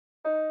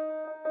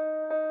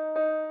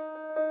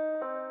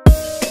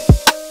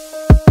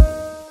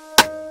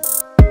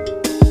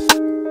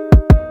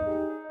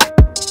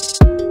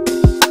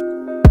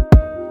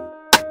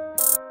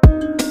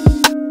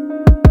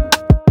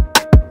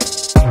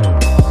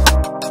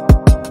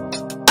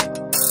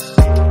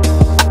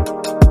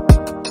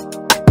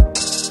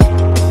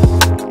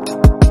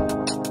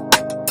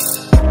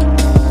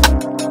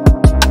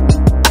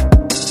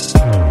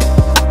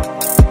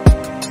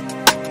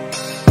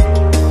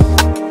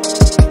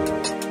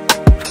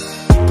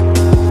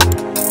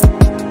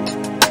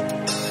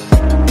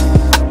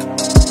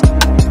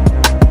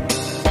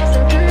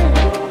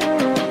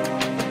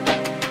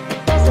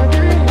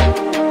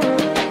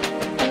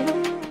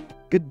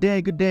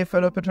Hey, good day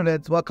fellow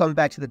petrolheads, welcome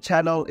back to the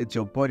channel. It's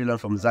your boy Dylan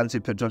from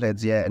Zanzi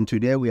Petrolheads here, and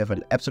today we have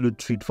an absolute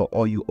treat for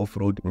all you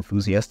off-road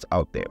enthusiasts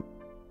out there.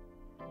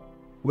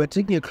 We're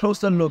taking a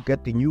closer look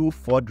at the new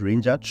Ford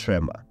Ranger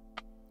Tremor,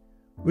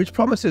 which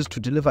promises to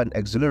deliver an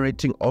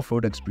exhilarating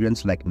off-road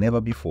experience like never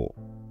before.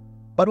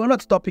 But we're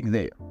not stopping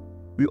there.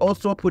 We're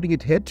also putting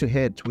it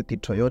head-to-head with the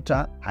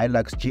Toyota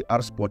Hilux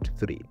GR Sport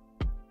 3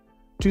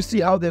 to see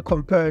how they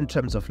compare in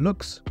terms of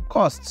looks,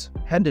 costs,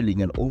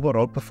 handling and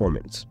overall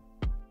performance.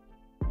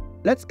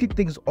 Let's kick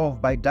things off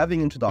by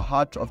diving into the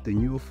heart of the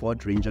new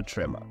Ford Ranger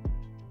Tremor.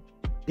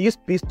 This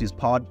beast is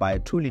powered by a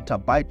 2-liter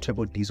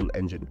bi-turbo diesel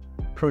engine,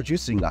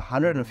 producing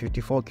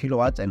 154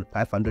 kilowatts and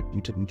 500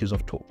 Nm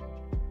of torque.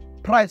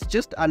 Priced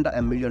just under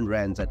R1 million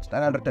at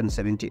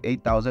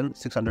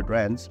 978,600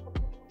 rands,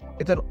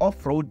 it's an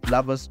off-road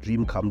lover's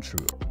dream come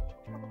true.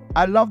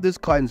 I love this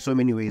car in so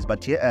many ways,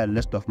 but here are a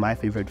list of my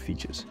favorite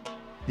features.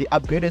 The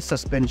upgraded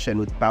suspension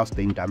with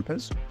Bilstein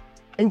dampers,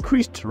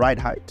 increased ride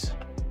height,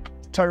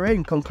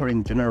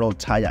 terrain-conquering general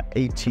tire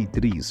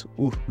 83s,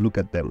 ooh, look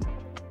at them,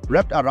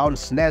 wrapped around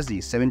snazzy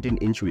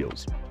 17-inch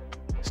wheels,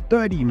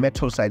 sturdy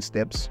metal side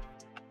steps,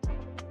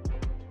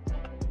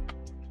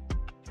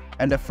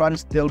 and a front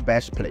steel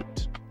bash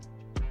plate.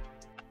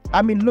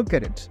 I mean, look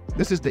at it,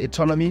 this is the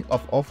autonomy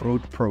of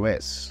off-road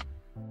prowess.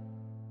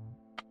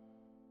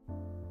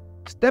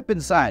 Step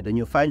inside and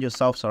you'll find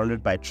yourself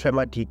surrounded by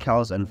Tremor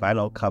decals and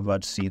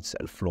vinyl-covered seats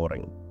and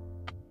flooring,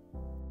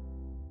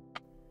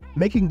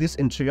 making this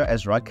interior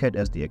as rugged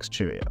as the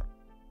exterior.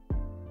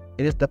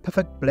 It is the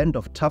perfect blend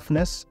of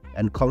toughness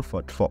and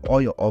comfort for all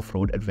your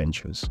off-road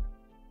adventures.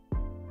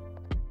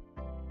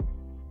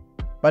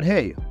 But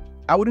hey,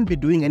 I wouldn't be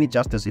doing any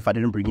justice if I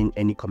didn't bring in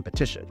any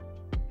competition.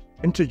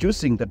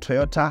 Introducing the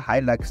Toyota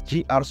Hilux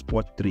GR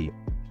Sport 3.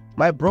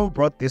 My bro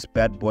brought this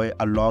bad boy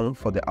along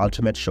for the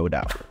ultimate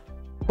showdown.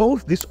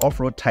 Both these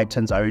off-road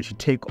titans are ready to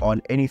take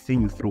on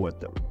anything you throw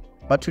at them.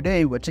 But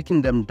today we're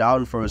taking them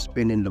down for a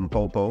spin in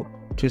Limpopo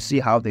to see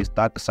how they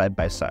stack side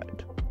by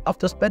side.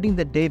 After spending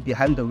the day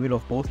behind the wheel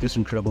of both these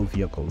incredible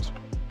vehicles,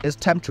 it's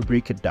time to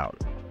break it down.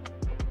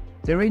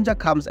 The Ranger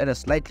comes at a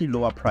slightly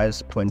lower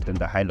price point than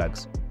the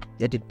Hilux,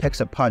 yet it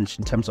packs a punch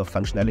in terms of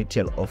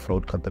functionality and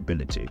off-road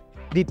compatibility.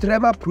 The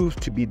Tremor proves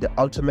to be the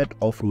ultimate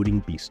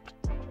off-roading beast.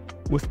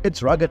 With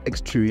its rugged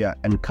exterior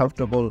and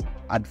comfortable,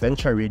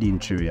 adventure-ready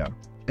interior,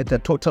 it's a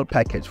total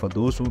package for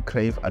those who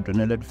crave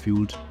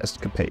adrenaline-fueled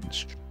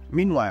escapades.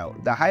 Meanwhile,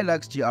 the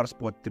Hilux GR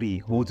Sport 3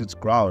 holds its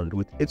ground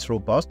with its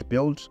robust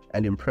build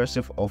and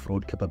impressive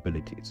off-road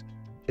capabilities.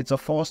 It's a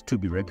force to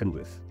be reckoned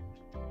with,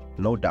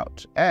 no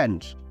doubt,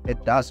 and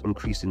it does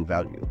increase in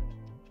value.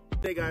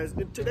 Hey guys,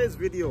 in today's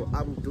video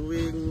I'm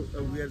doing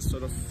a weird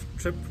sort of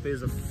trip.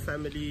 There's a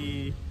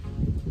family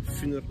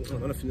funeral,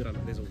 not a funeral,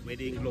 there's a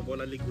wedding,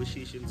 lobola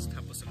negotiations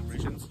type of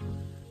celebrations.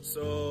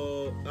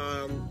 So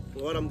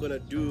what I'm gonna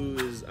do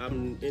is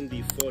I'm in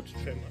the Ford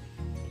Tremor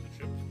for the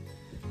trip,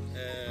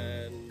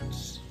 and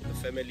the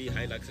family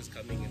Hilux is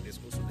coming, and there's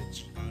also the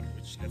GR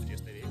which left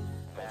yesterday.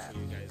 I'll show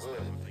you guys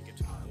after I get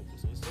to Limpopo.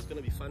 So it's just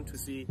gonna be fun to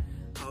see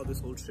how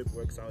this whole trip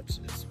works out.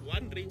 It's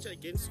one Ranger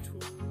against two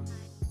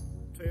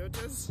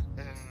Toyotas.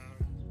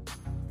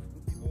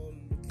 All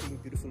looking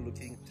beautiful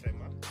looking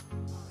Tremor.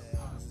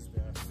 This is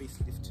the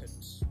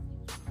facelifted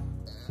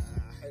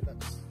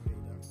Hilux.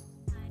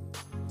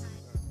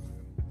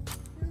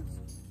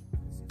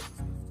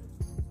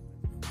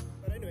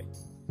 But anyway,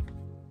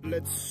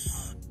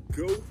 let's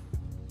go.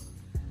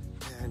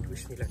 And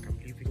wish me luck. I'm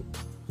leaving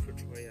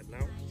Pretoria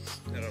now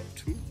around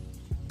 2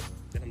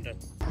 and I'm done.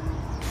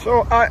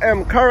 So I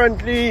am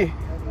currently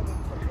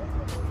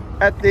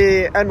at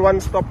the N1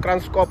 stop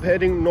Kranskop,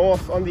 heading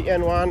north on the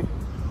N1,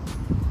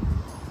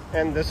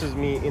 and this is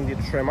me in the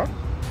Tremor.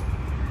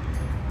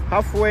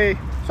 Halfway,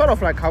 sort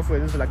of like halfway,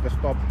 this is like the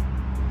stop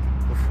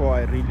before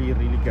I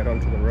really get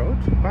onto the road.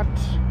 But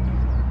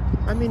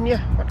I mean,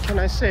 yeah, what can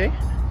I say?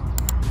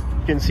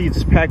 You can see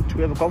it's packed.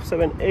 We have a Golf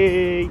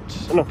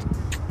 7.8, no,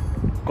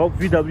 Golf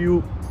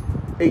VW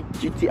 8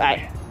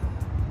 GTI,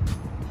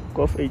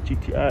 Golf 8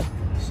 GTI,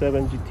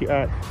 7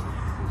 GTI,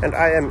 and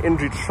I am in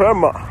the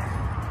Tremor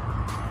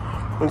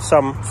with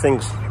some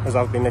things as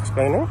I've been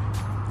explaining.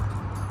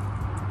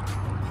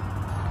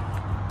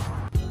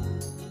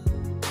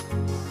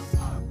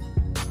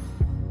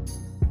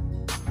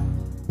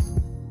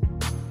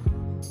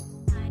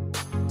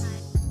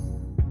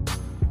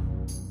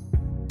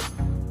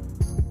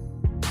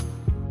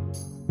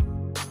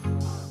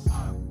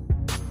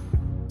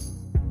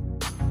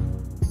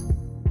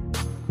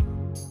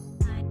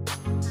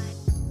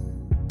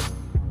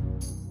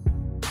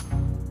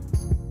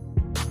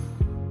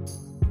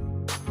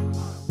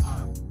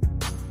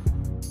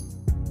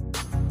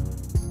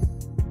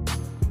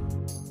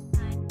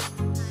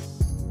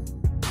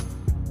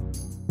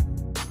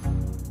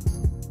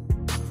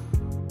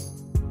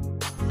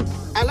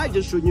 I like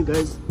just showing you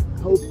guys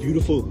how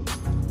beautiful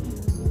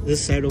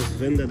this side of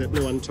Venda that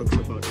no one talks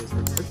about is,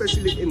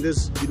 especially in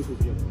this beautiful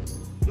view.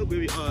 Look where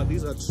we are.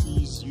 These are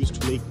trees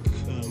used to make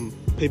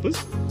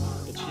papers.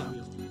 But here we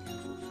have the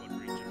beautiful Ford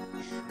Ranger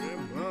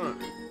Tremor.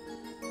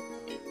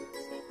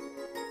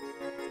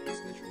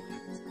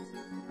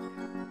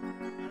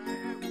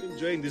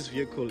 enjoying this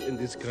vehicle in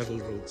these gravel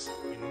roads,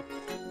 you know.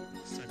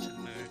 Such a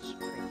large,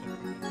 proper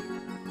vehicle.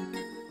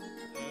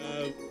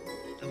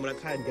 I'm gonna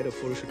try and get a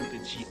photo shoot with the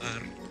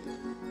GR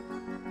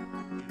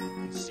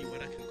and see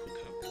what I can cook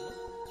up.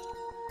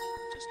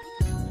 Just look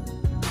at it.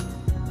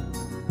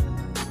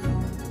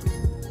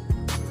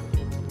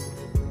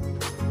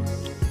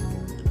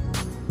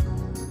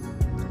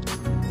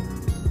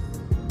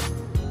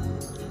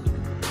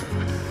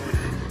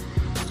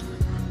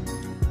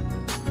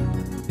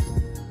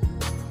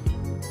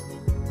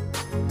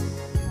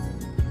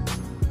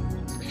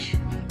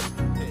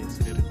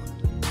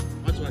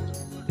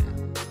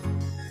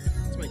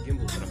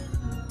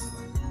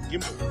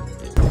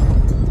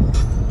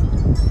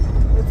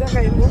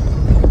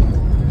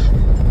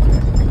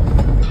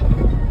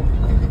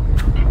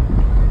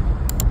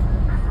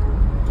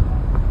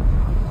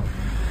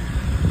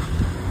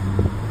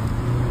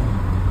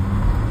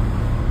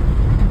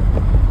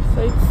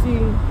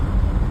 Sightseeing.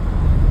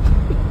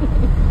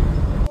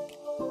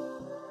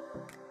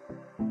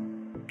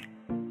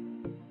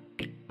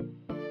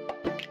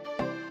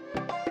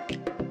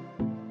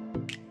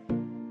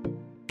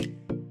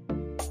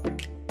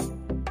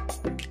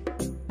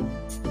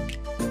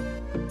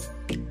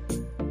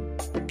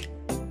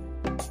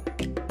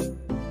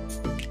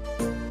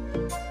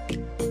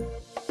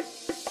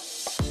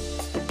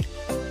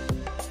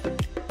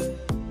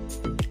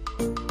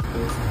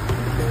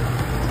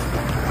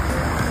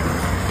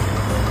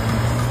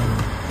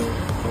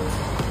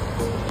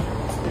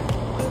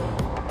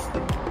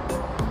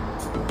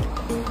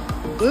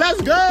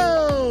 Let's go!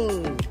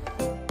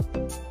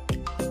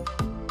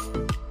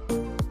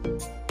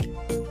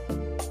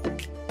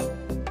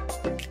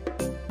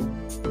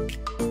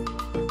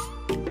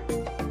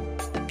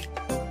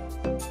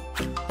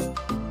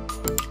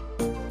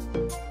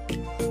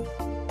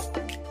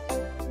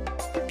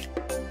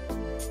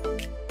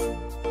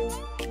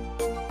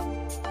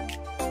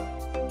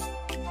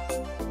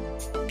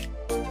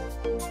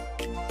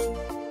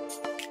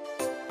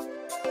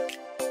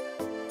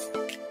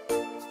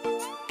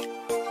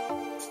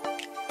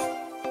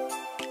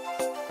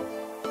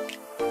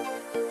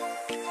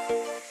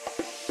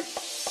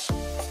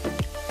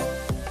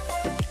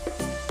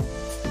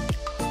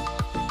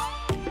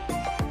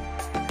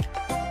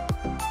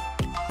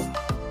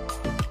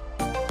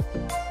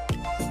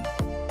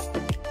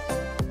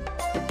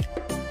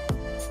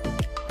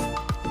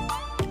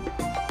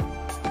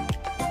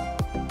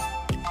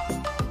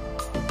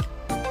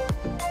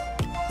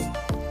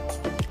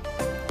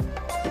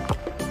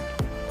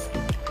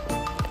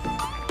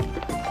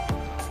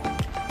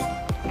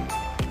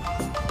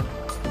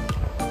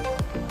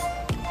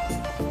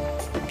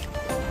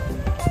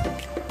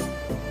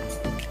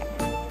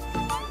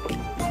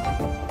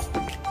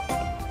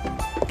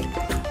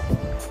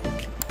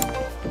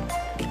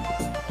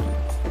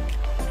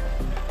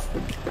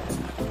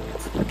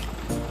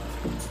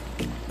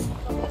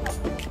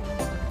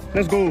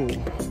 Let's go.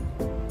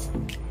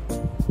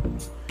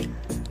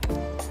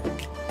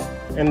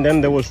 And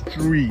then there was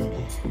 3.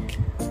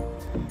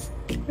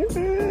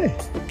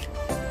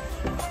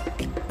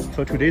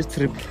 So today's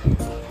trip,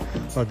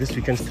 or this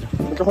weekend's trip.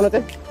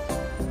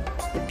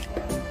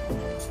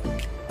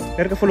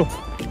 Follow.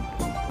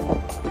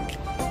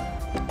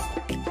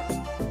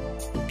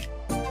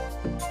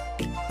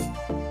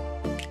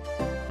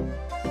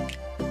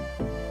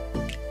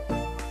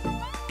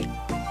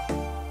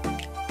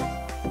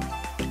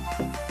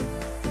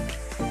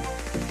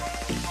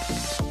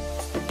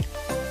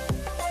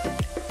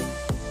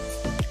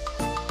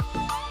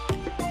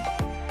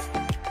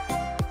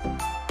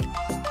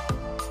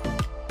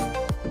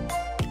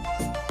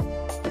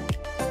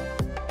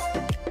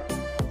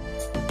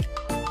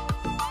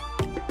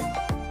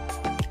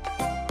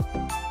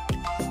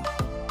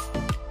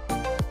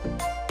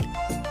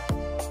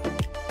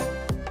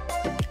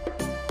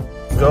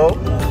 Go,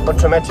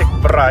 automatic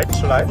bright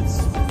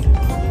lights.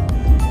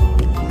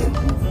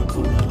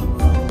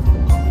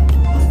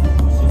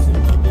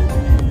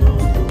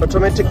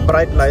 Automatic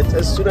bright lights.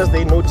 As soon as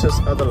they notice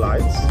other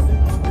lights,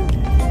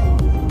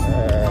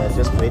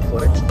 just wait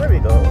for it. There we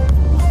go.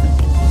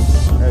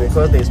 And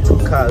because there's 2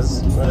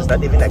 cars, there's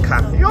not even a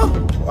car. Yo,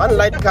 1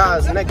 light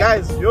cars. And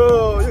guys,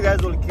 yo, you guys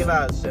will kill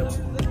us.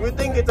 You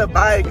think it's a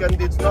bike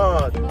and it's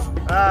not.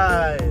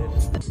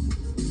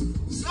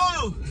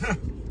 So,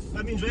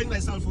 I'm enjoying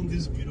myself on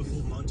these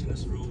beautiful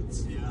mountainous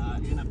roads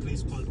in a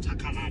place called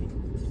Takalan.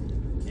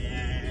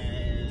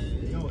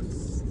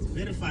 It's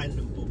very fine,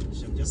 Limpopo.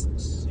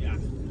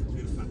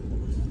 Very fun.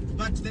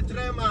 But the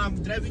Tremor,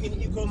 I'm driving in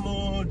eco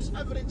mode,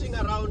 averaging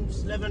around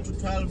 11 to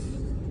 12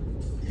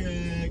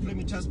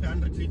 kilometers per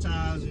 100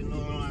 liters. You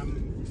know,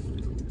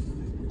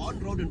 I'm on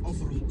road and off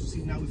road.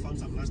 See, now we found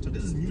some master.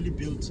 This is newly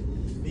built,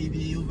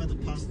 maybe over the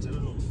past, I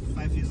don't know,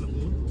 5 years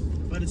ago.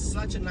 But it's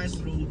such a nice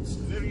road,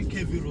 very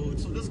heavy road.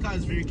 So this car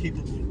is very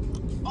capable.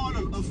 On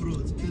and off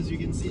road, as you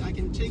can see, I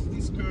can take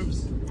these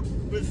curves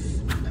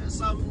with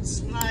some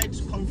slight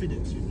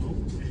confidence, you know.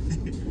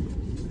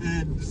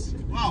 And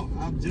wow,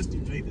 I'm just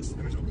enjoying this.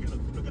 Look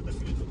at the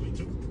field we're going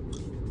to,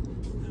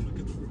 and look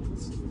at the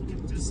roads. You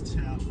can just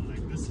tell, like,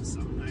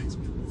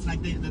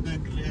 like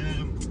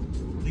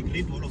the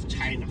Great Wall of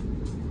China.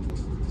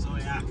 So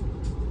yeah,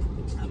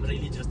 I'm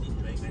really just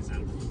enjoying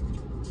myself.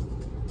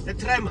 The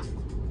Tremor.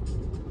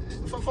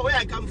 For where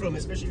I come from,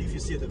 especially if you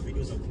see the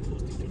videos I've been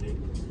posting today,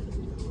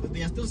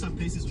 there are still some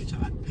places which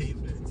are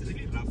unpaved. It's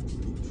really rough to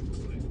go through,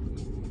 like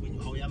when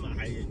you're Aoyama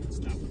High and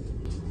stuff.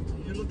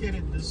 You look at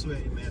it this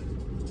way, man.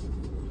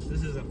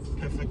 This is a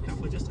perfect car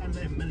for just under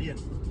 $1 million.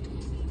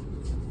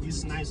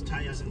 These nice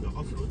tires and the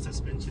off-road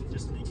suspension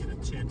just make it a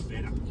tad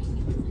better.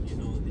 You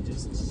know, they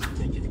just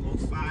make it more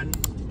fun,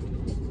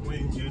 more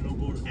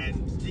enjoyable,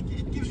 and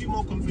it gives you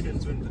more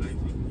confidence when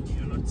driving.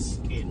 You're not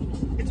scared.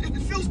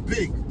 It feels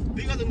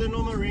bigger than the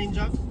normal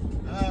Ranger,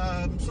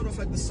 sort of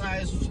at the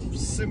size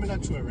similar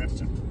to a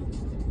Raptor.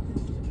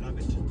 Love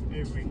it.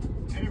 Every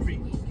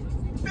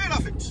bit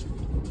of it.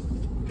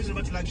 Please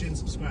remember to like, share, and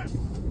subscribe.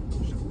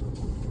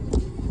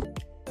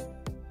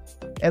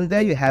 And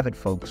there you have it,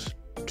 folks.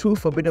 Two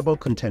formidable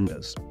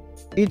contenders,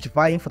 each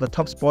vying for the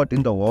top spot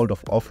in the world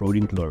of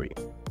off-roading glory.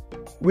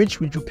 Which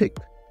would you pick?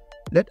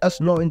 Let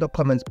us know in the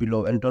comments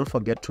below, and don't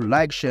forget to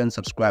like, share, and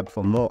subscribe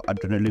for more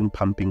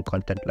adrenaline-pumping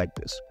content like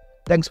this.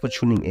 Thanks for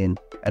tuning in,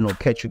 and we'll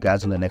catch you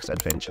guys in the next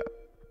adventure.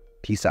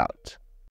 Peace out.